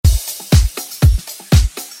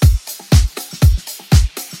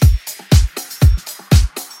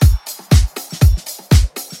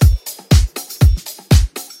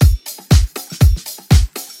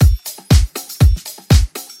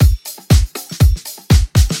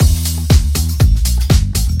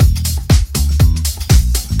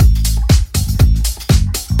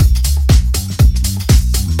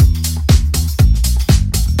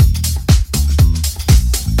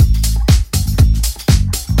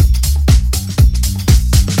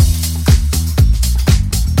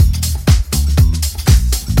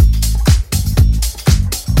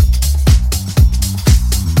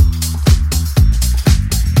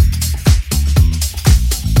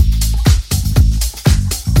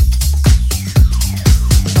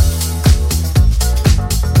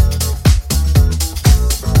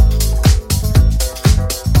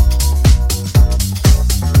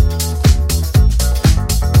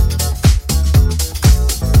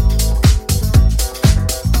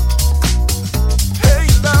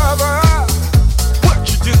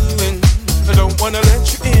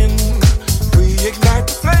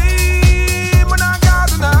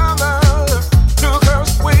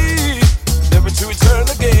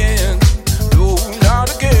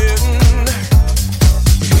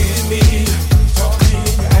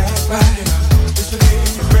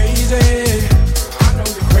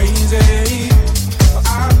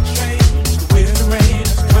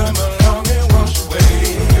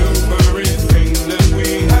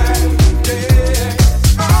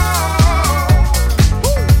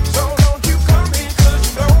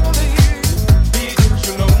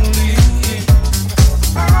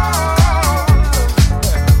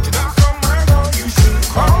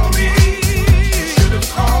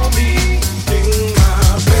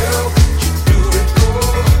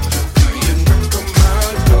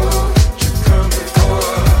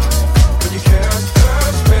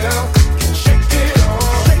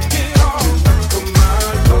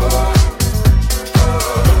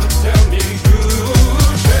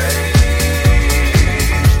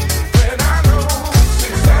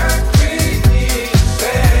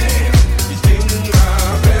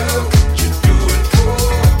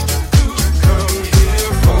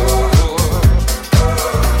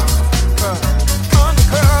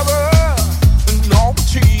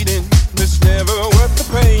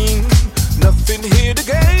it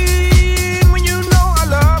again when you know I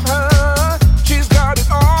love her. She's got it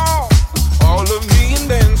all of me and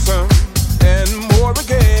then some, and more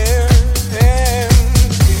again. Hear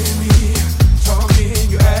me talking,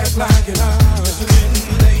 you act like you're not listening,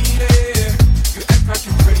 lady. You act like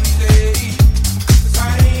you're crazy. 'Cause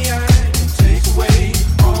I can take away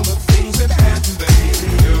all the things that happen,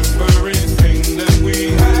 baby. Everything that we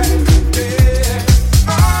had, yeah.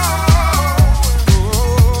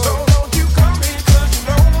 So don't you come here 'cause you're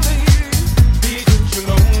lonely, because you're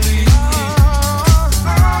lonely.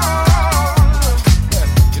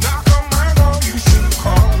 You knock on my door, you should've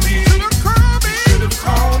called me. You should've called me. You should've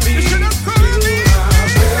called me. You should've called me.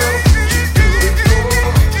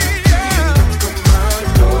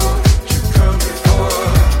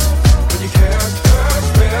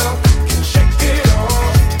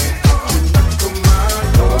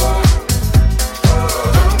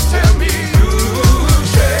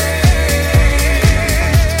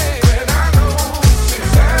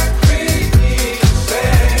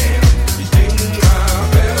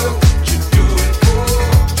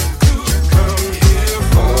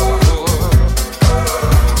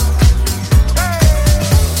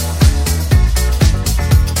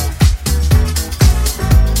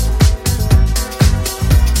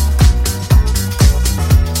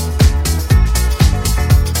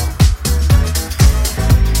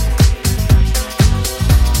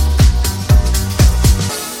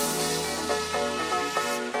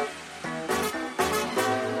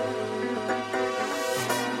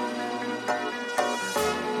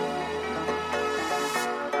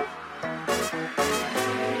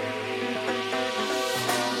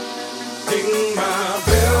 Ding my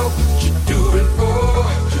bell, what you doing for?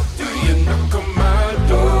 Do you knock on my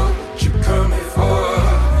door? What you coming for?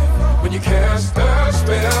 When you cast a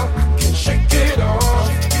spell, I can shake it off.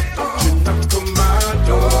 You knock on my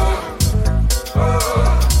door.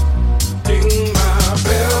 Ding my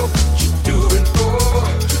bell, what you doing for?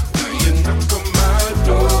 Do you knock on my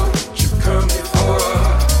door? What you coming for?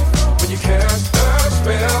 When you cast a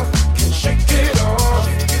spell, I can shake it off.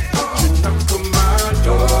 You knock on my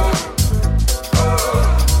door.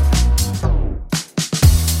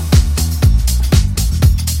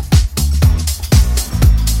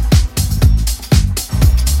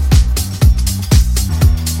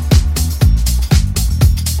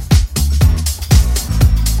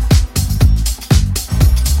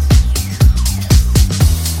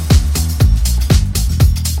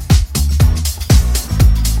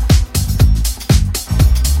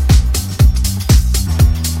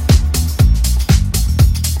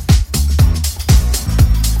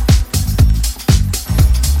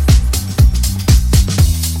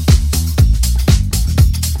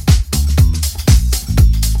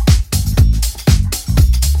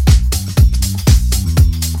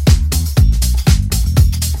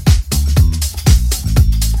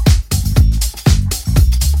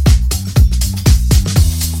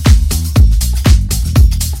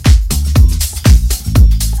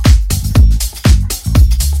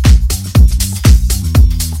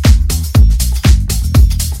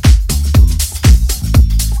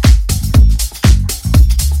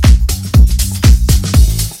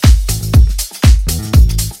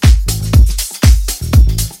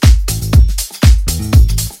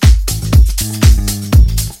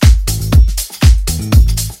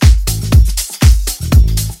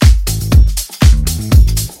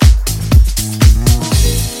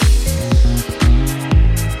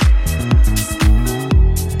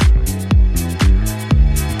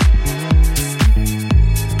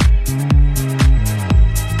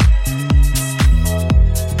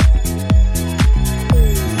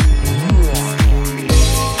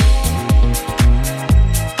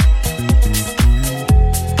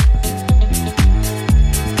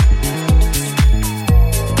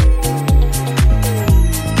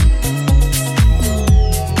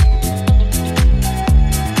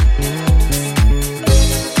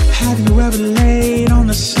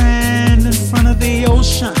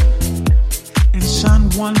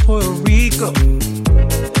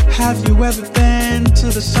 Have you ever been to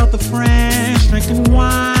the south of France, drinking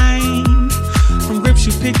wine from grapes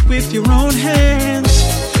you picked with your own hands?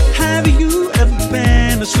 Have you ever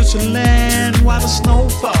been to Switzerland while the snow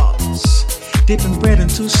falls, dipping bread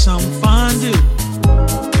into some fondue?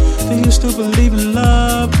 Do you still believe in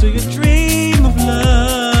love? Do you dream of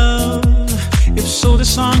love? If so, this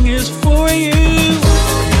song is for you.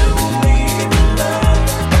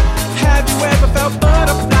 Have you ever felt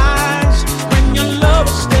butterflies when your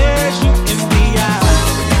lover stares you in the eye?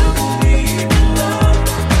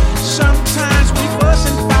 Sometimes we fuss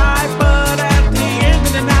and fight, but at the end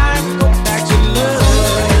of the night we go back to love.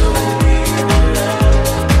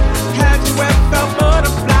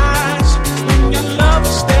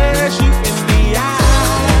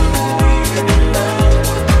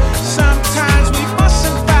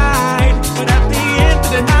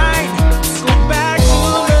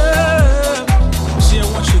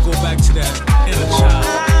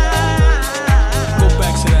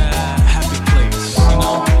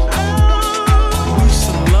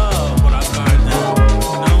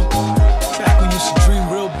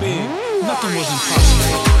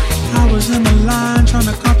 losing my line, trying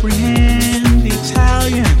to comprehend the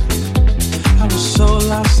Italian. I was so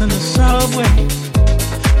lost in the subway.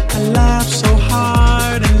 I laughed so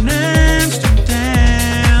hard in Amsterdam.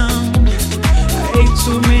 I ate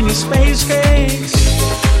too many space cakes.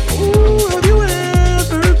 Ooh, have you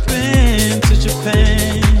ever been to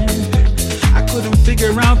Japan? I couldn't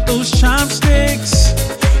figure out those chopsticks.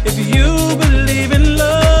 If you believe in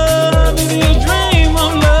love, if you dream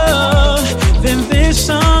of love, then this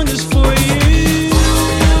song is for you.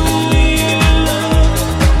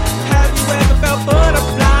 Have you ever felt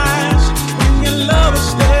butterflies when your lover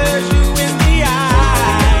stares you in the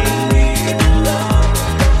eye?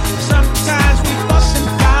 Sometimes we fuss and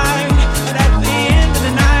fight, but at the end of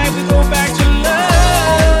the night we go back to love.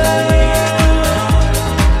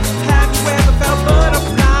 Have you ever felt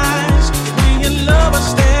butterflies when your lover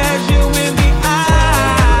stares you in the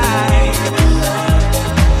eye?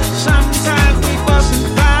 Sometimes we fuss and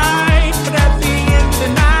fight, but at the end of the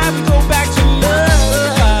night we go back to love.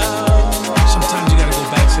 Sometimes you gotta go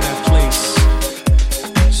back to that place.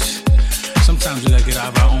 Sometimes we gotta get out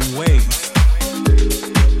of our own way.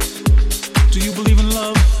 Do you believe in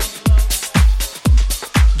love?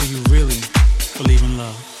 Do you really believe in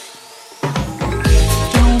love?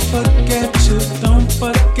 Don't forget to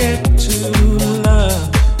love.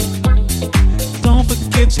 Don't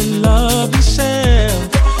forget to love yourself.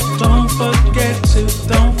 Don't forget to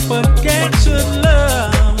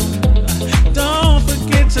love. Don't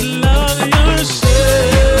forget to love yourself.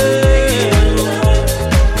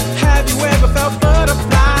 Have you ever felt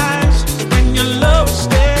butterflies when your lover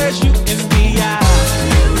stares you in the eye?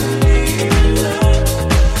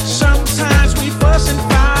 Sometimes we fuss and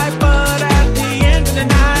fight, but at the end of the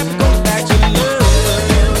night we go back to love.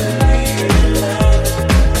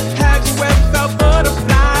 Have you ever felt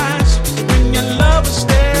butterflies when your lover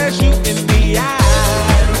stares you in the eye?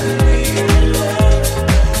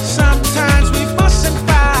 Sometimes we fuss and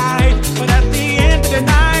fight, but at the end of the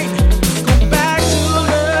night go back to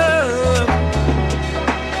love.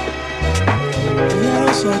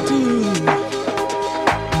 Yes, I do.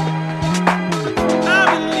 I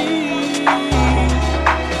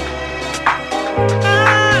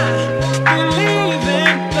believe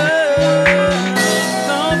in love.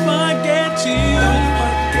 Don't forget to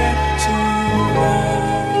love.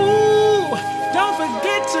 Ooh, don't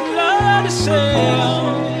forget to love yourself.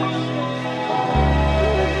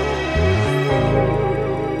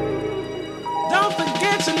 Don't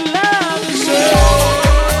forget to love yourself.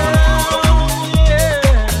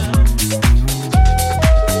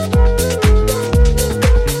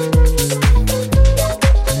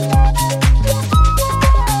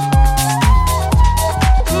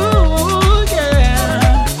 Ooh, yeah.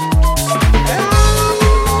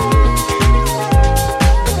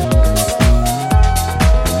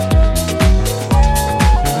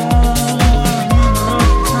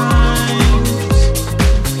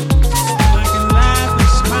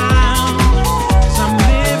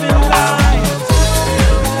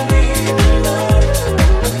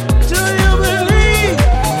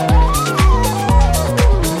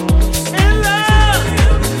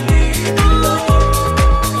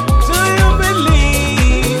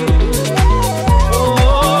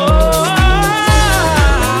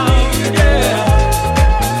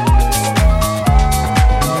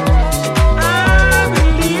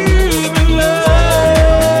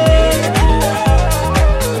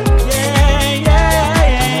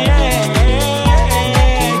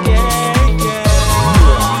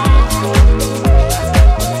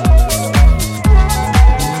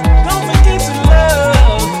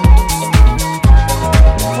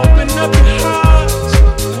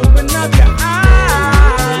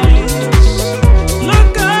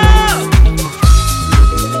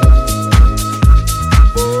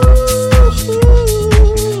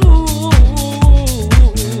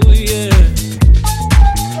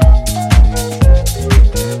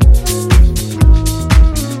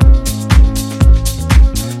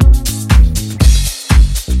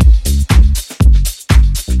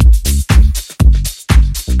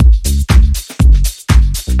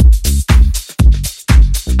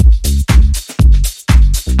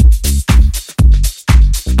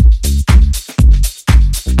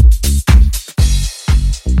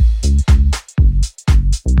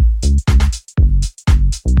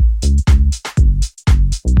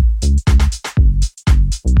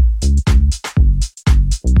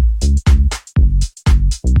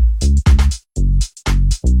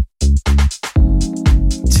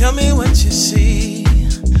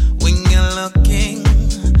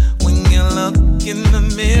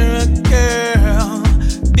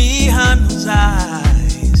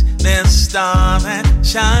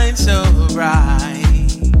 shine so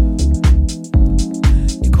bright.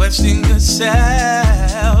 You question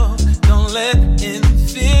yourself. Don't let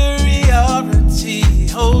inferiority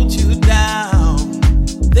hold you down.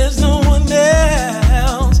 There's no one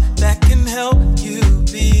else that can help you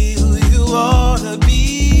be who you ought to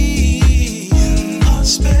be. You are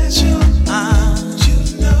special. You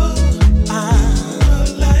know I'm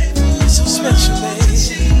alive. You're so special, baby.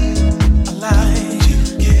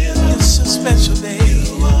 Alive. You're so special, baby.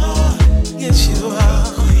 Yes, you are.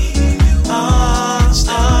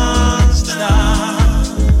 Star.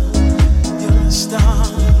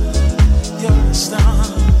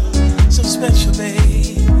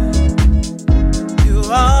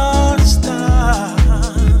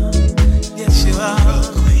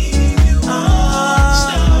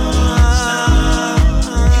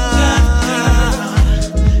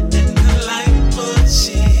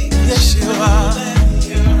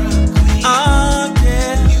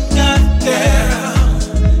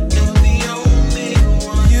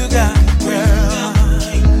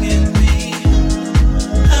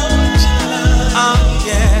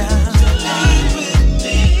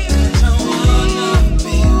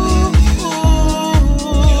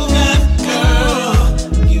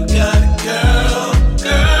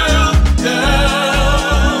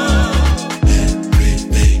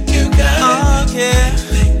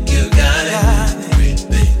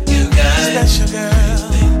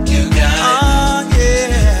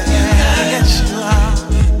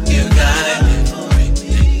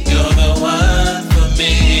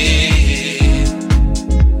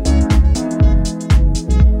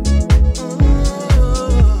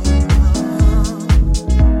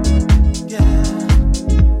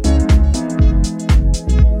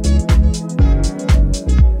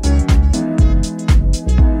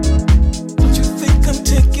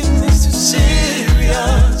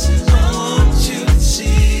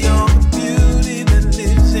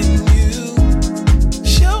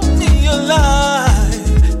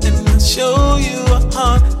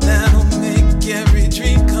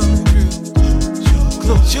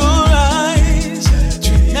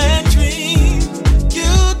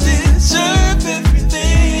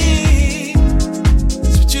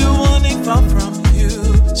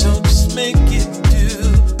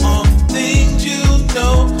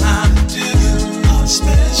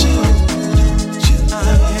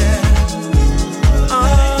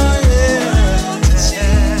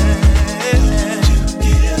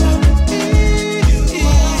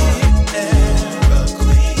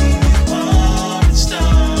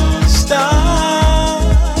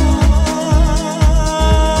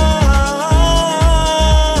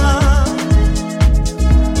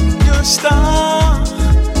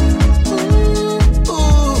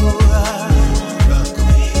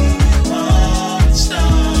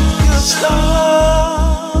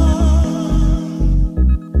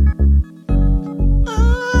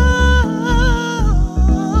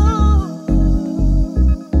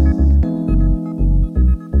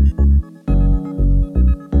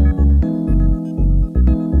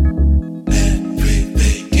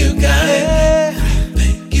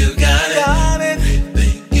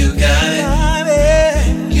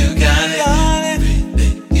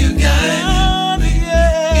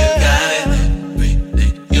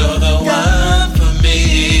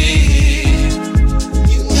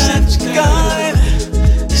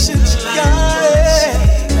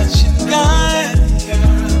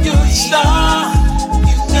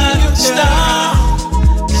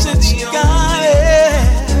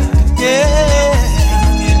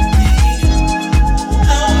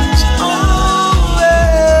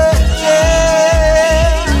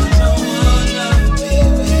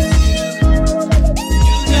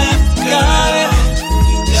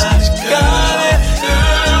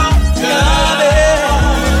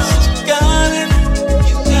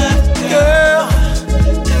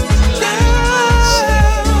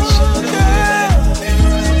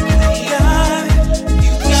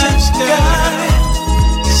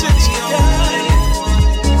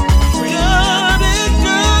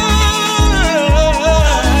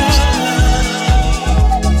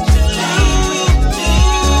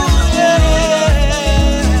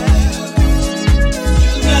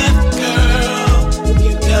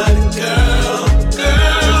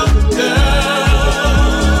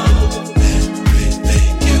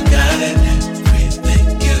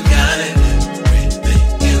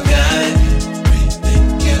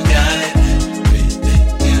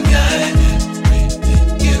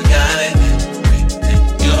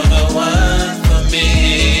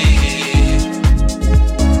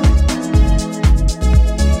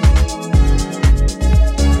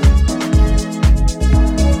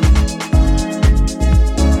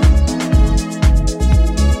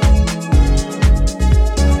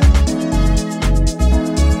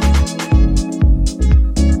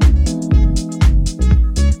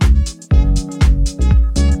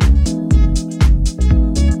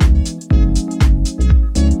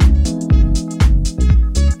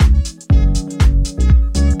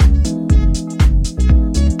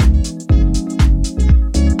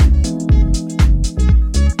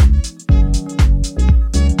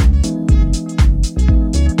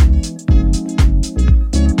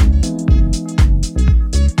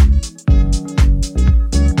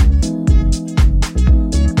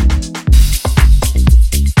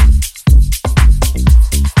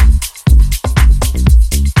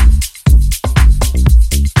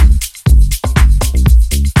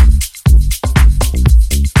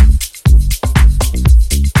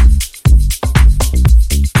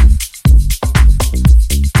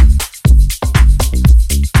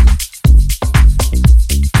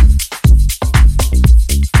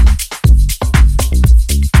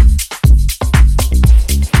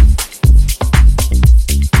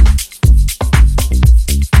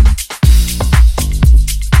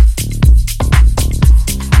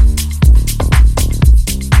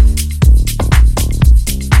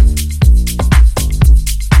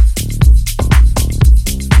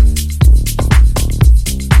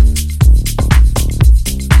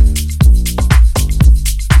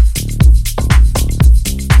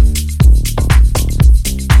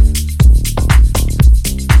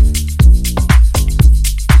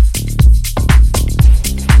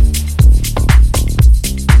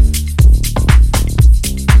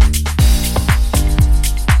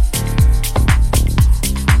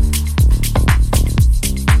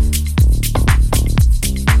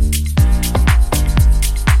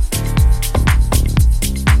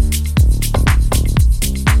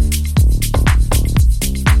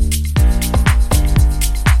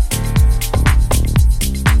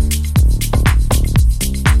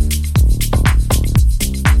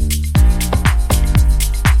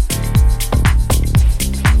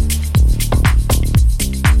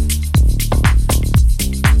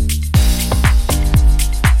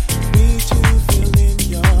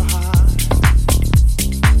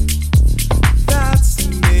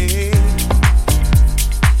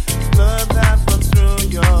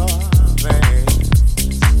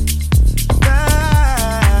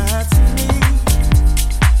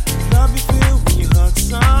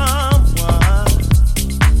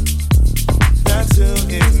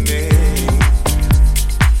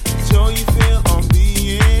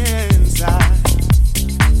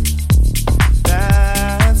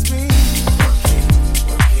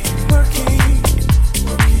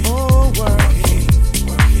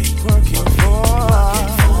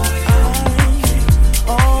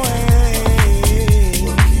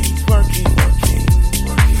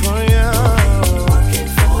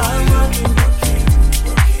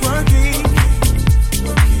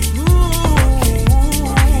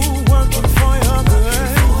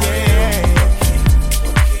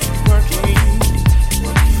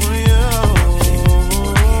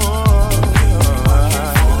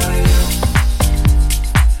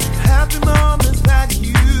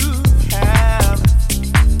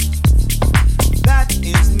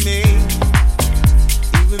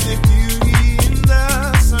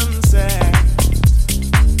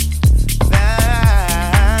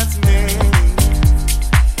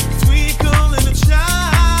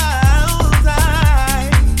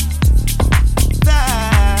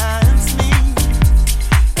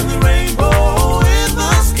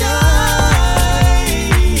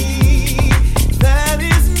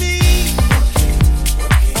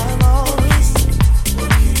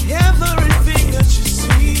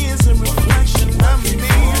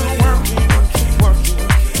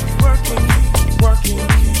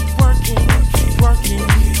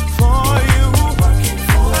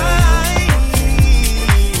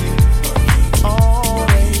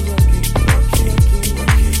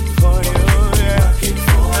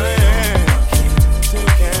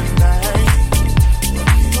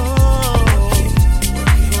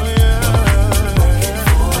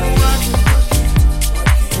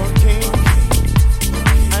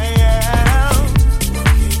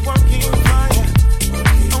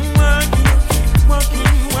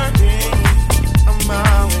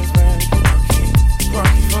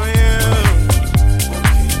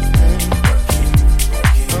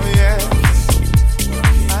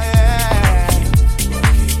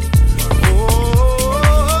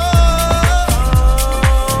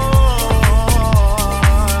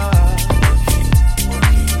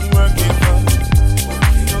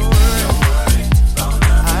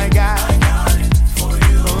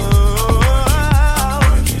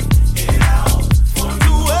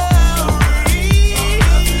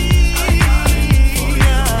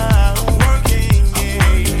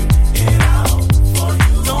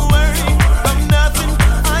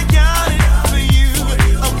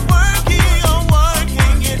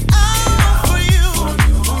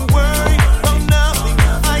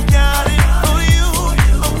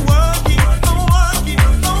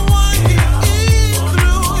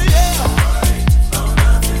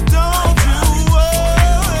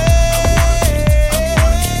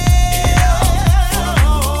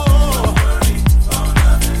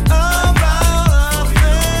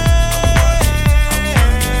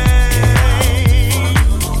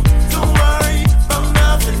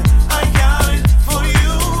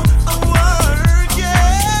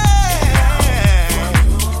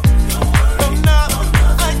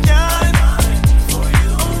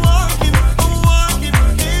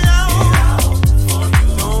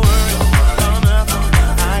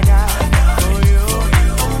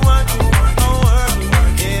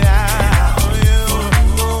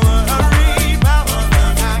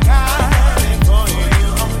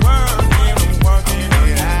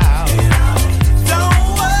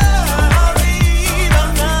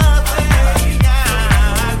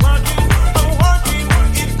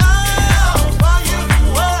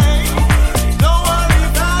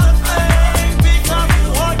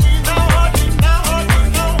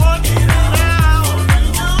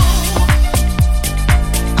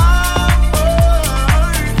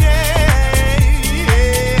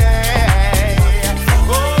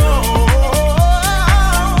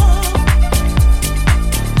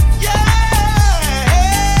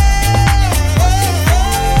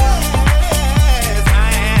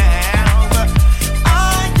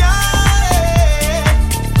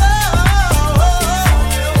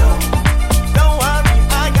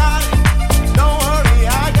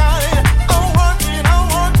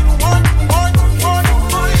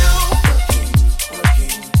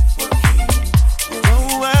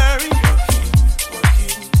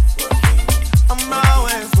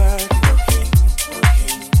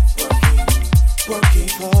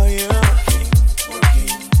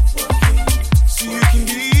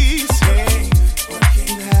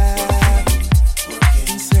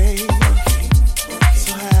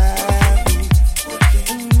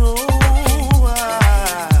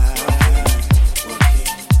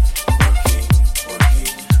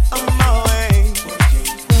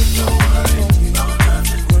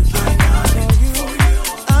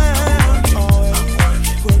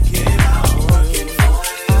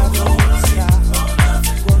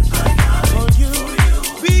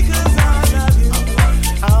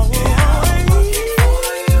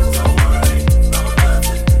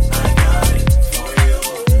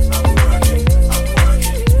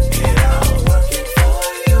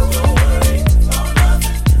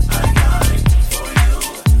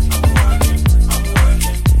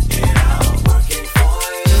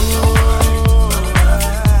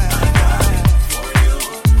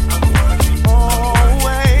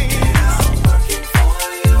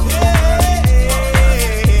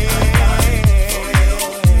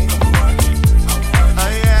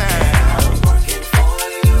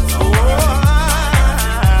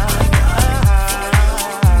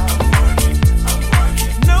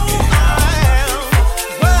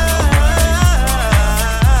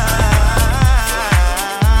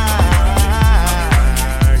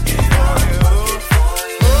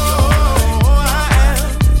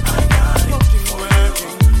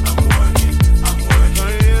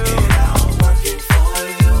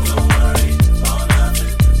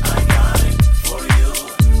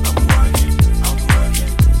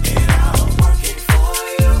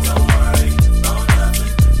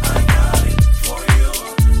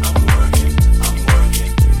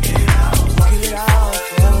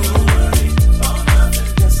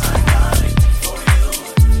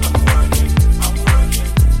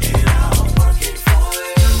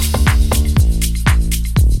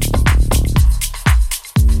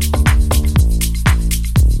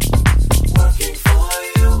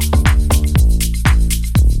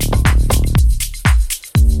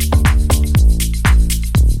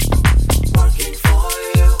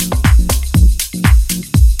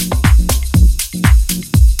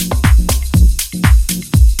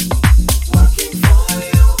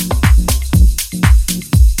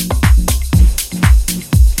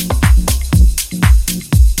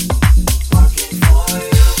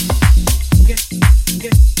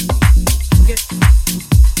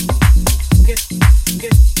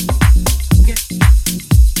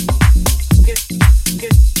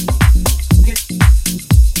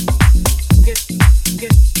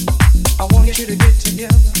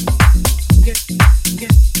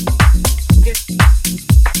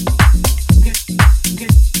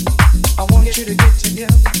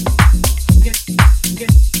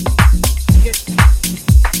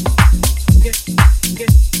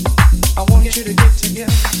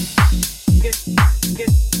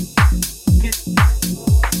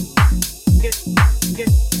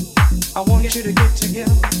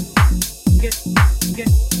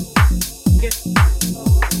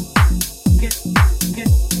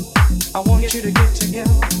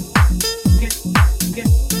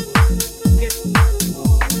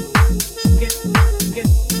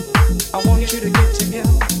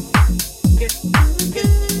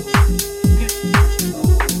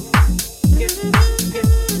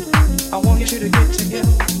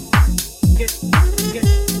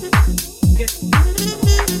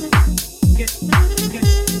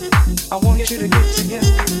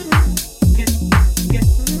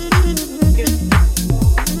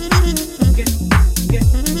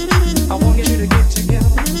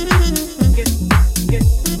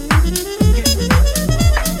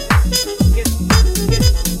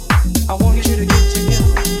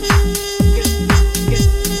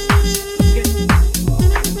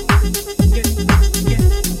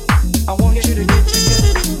 I want you to get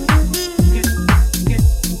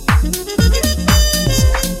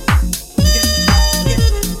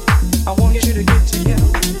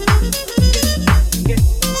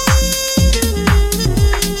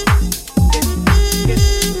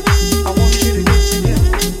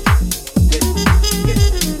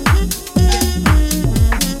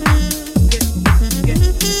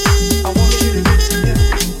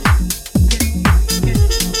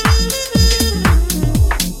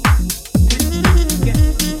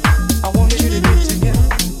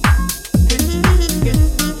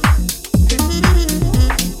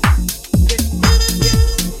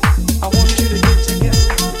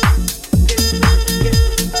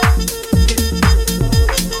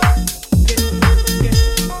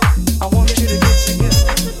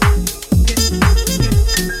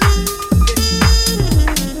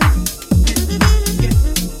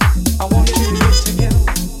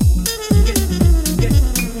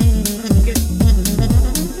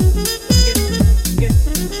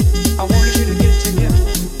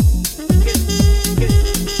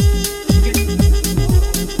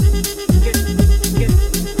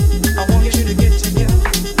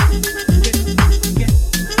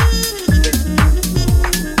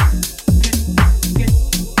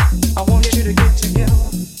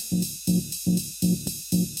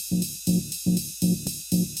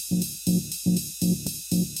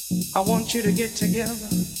want you to get together.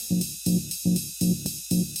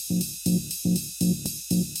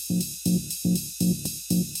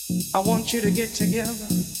 I want you to get together.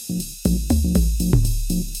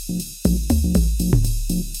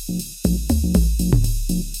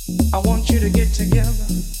 I want you to get together.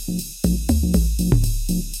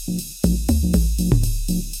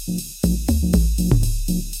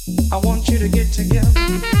 I want you to get together.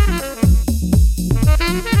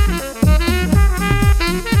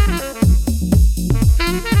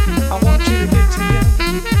 I want you to get together.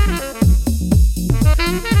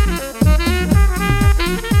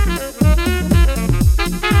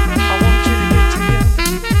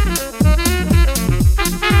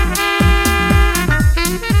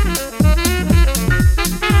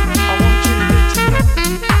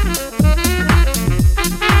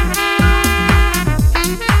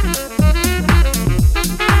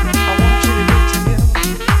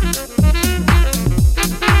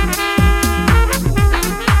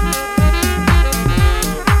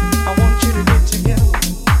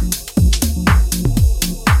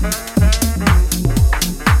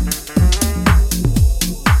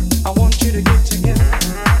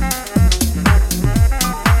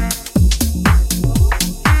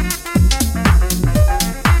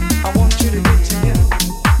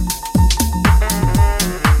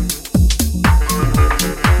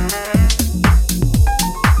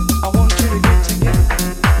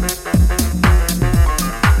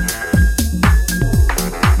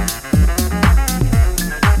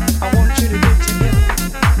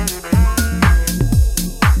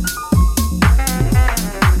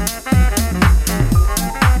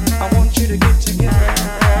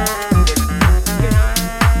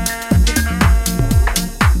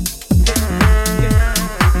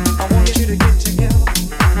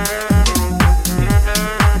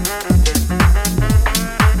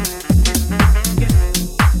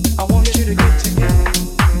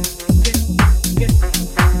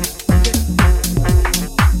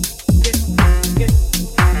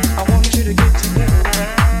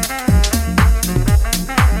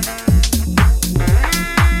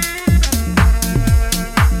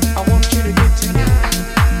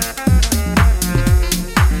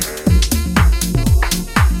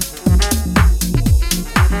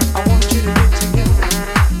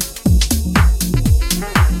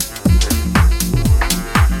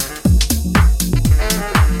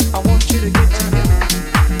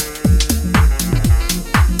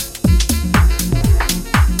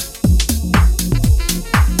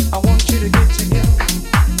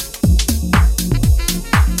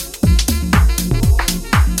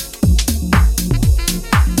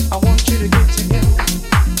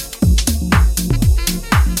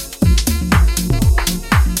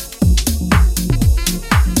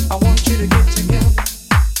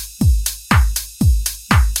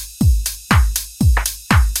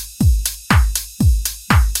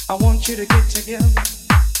 I want you to get together.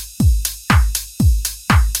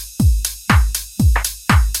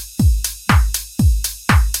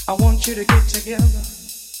 I want you to get together.